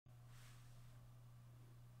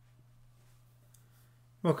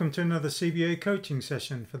Welcome to another CBA coaching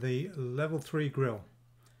session for the Level 3 Grille.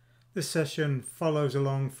 This session follows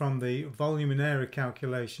along from the volume and area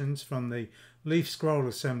calculations from the leaf scroll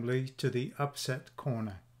assembly to the upset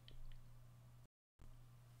corner.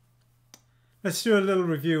 Let's do a little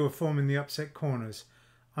review of forming the upset corners.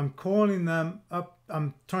 I'm trying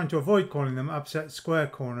to avoid calling them upset square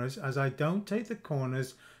corners as I don't take the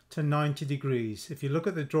corners to 90 degrees. If you look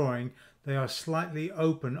at the drawing, they are slightly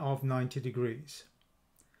open of 90 degrees.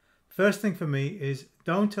 First thing for me is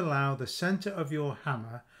don't allow the center of your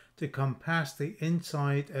hammer to come past the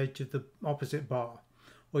inside edge of the opposite bar,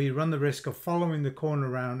 or you run the risk of following the corner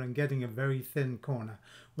around and getting a very thin corner.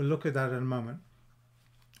 We'll look at that in a moment.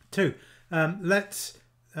 Two, let's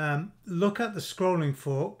look at the scrolling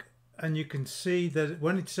fork, and you can see that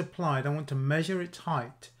when it's applied, I want to measure its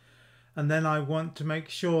height, and then I want to make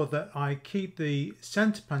sure that I keep the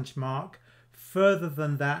center punch mark further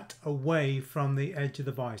than that away from the edge of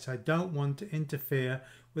the vise. I don't want to interfere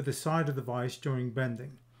with the side of the vise during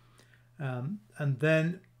bending. And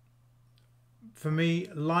then for me,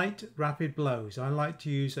 light rapid blows. I like to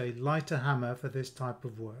use a lighter hammer for this type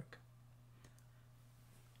of work.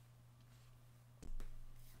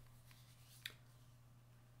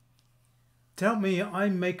 To help me, I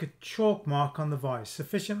make a chalk mark on the vise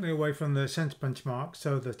sufficiently away from the center punch mark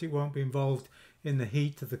so that it won't be involved in the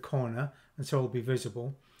heat of the corner, and so it will be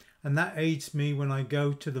visible, and that aids me when I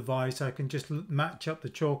go to the vise. I can just match up the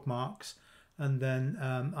chalk marks and then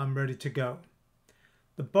I'm ready to go.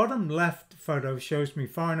 The bottom left photo shows me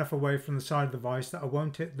far enough away from the side of the vise that I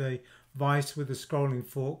won't hit the vise with the scrolling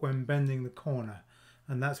fork when bending the corner,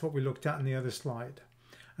 and that's what we looked at in the other slide.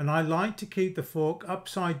 And I like to keep the fork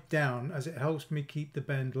upside down as it helps me keep the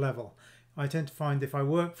bend level. I tend to find if I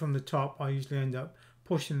work from the top, I usually end up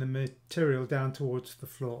pushing the material down towards the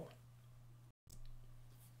floor.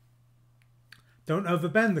 Don't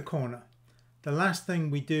overbend the corner. The last thing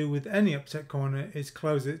we do with any upset corner is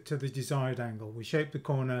close it to the desired angle. We shape the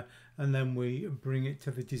corner and then we bring it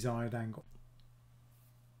to the desired angle.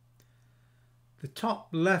 The top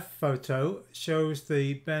left photo shows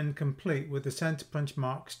the bend complete with the center punch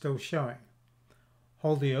mark still showing.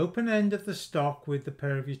 Hold the open end of the stock with the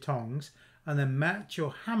pair of your tongs and then match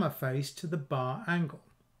your hammer face to the bar angle.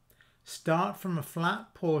 Start from a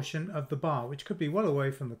flat portion of the bar, which could be well away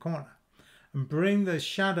from the corner, and bring the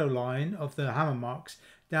shadow line of the hammer marks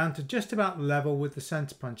down to just about level with the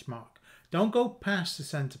center punch mark. Don't go past the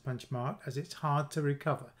center punch mark as it's hard to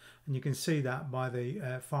recover, and you can see that by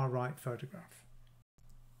the far right photograph.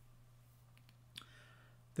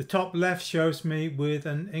 The top left shows me with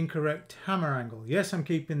an incorrect hammer angle. Yes, I'm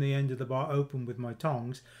keeping the end of the bar open with my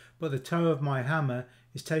tongs, but the toe of my hammer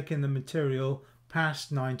is taking the material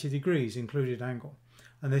past 90 degrees included angle,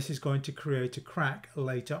 and this is going to create a crack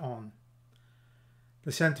later on.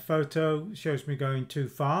 The center photo shows me going too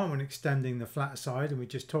far when extending the flat side, and we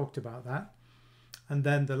just talked about that. And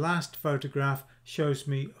then the last photograph shows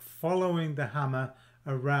me following the hammer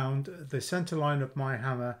around. The center line of my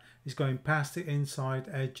hammer is going past the inside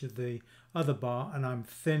edge of the other bar, and I'm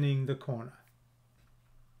thinning the corner.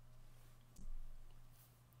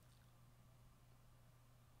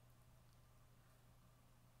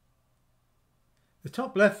 The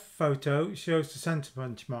top left photo shows the center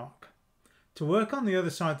punch mark. To work on the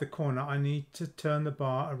other side of the corner, I need to turn the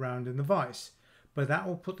bar around in the vise, but that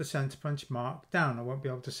will put the center punch mark down. I won't be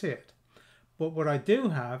able to see it. But what I do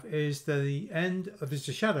have is the end, there's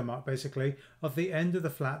a shadow mark basically, of the end of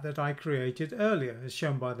the flat that I created earlier, as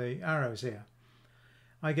shown by the arrows here.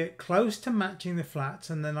 I get close to matching the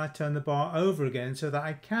flats and then I turn the bar over again so that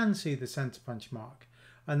I can see the center punch mark.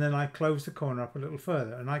 And then I close the corner up a little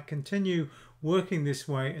further, and I continue working this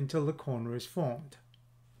way until the corner is formed.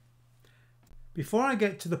 Before I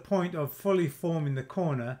get to the point of fully forming the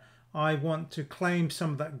corner, I want to claim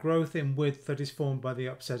some of that growth in width that is formed by the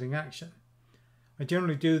upsetting action. I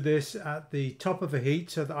generally do this at the top of the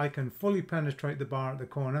heat so that I can fully penetrate the bar at the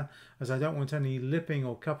corner, as I don't want any lipping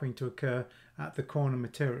or cupping to occur at the corner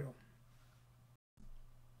material.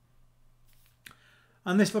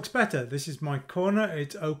 And this looks better. This is my corner.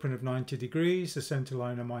 It's open of 90 degrees. The center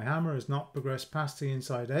line of my hammer has not progressed past the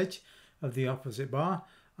inside edge of the opposite bar,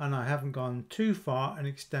 and I haven't gone too far in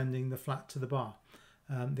extending the flat to the bar.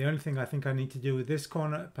 The only thing I think I need to do with this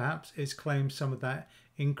corner perhaps is claim some of that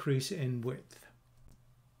increase in width.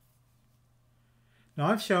 Now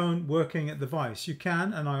I've shown working at the vise. You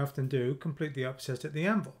can, and I often do, complete the upset at the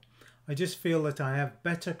anvil. I just feel that I have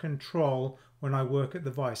better control when I work at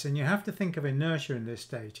the vise, and you have to think of inertia in this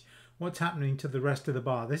stage. What's happening to the rest of the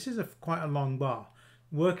bar? This is quite a long bar.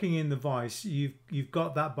 Working in the vise, you've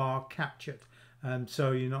got that bar captured,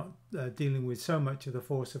 so you're not dealing with so much of the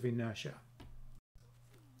force of inertia.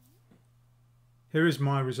 Here is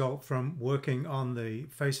my result from working on the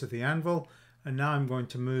face of the anvil, and now I'm going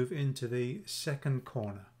to move into the second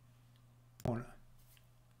corner.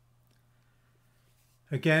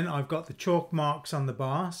 Again, I've got the chalk marks on the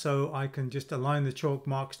bar, so I can just align the chalk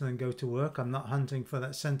marks and then go to work. I'm not hunting for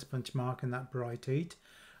that center punch mark in that bright heat.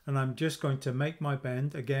 And I'm just going to make my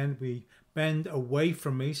bend. Again, we bend away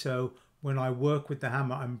from me, so when I work with the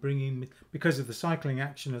hammer, I'm bringing, because of the cycling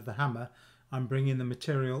action of the hammer, I'm bringing the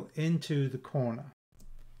material into the corner.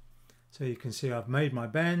 So you can see I've made my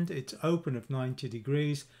bend, it's open of 90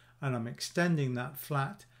 degrees, and I'm extending that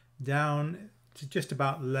flat down to just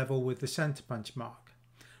about level with the center punch mark.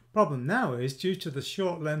 Problem now is, due to the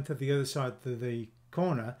short length of the other side of the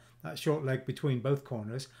corner, that short leg between both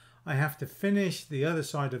corners, I have to finish the other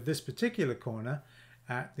side of this particular corner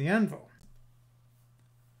at the anvil.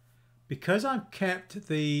 Because I've kept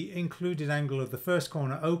the included angle of the first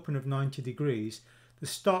corner open of 90 degrees, the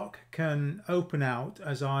stock can open out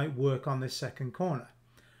as I work on this second corner.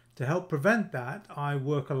 To help prevent that, I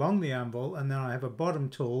work along the anvil, and then I have a bottom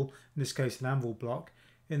tool, in this case an anvil block,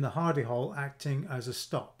 in the hardy hole acting as a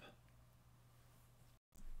stop.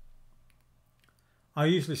 I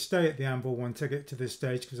usually stay at the anvil once I get to this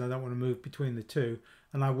stage because I don't want to move between the two,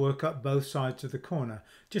 and I work up both sides of the corner.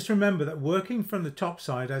 Just remember that working from the top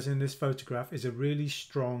side, as in this photograph, is a really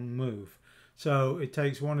strong move. So it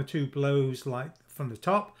takes 1 or 2 blows like from the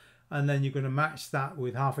top, and then you're going to match that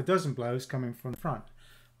with half a dozen blows coming from the front.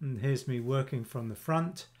 And here's me working from the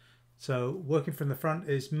front. So working from the front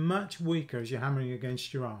is much weaker as you're hammering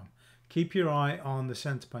against your arm. Keep your eye on the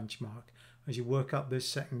center punch mark as you work up this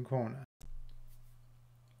second corner.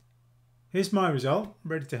 Here's my result,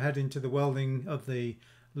 ready to head into the welding of the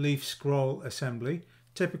leaf scroll assembly.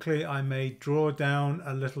 Typically I may draw down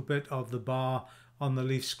a little bit of the bar on the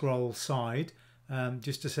leaf scroll side,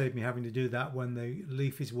 just to save me having to do that when the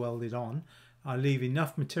leaf is welded on. I leave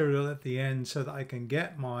enough material at the end so that I can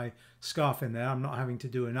get my scarf in there. I'm not having to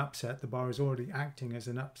do an upset, the bar is already acting as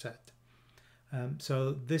an upset.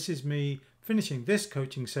 So this is me finishing this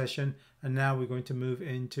coaching session, and now we're going to move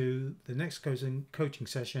into the next coaching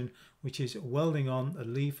session, which is welding on a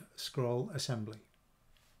leaf scroll assembly.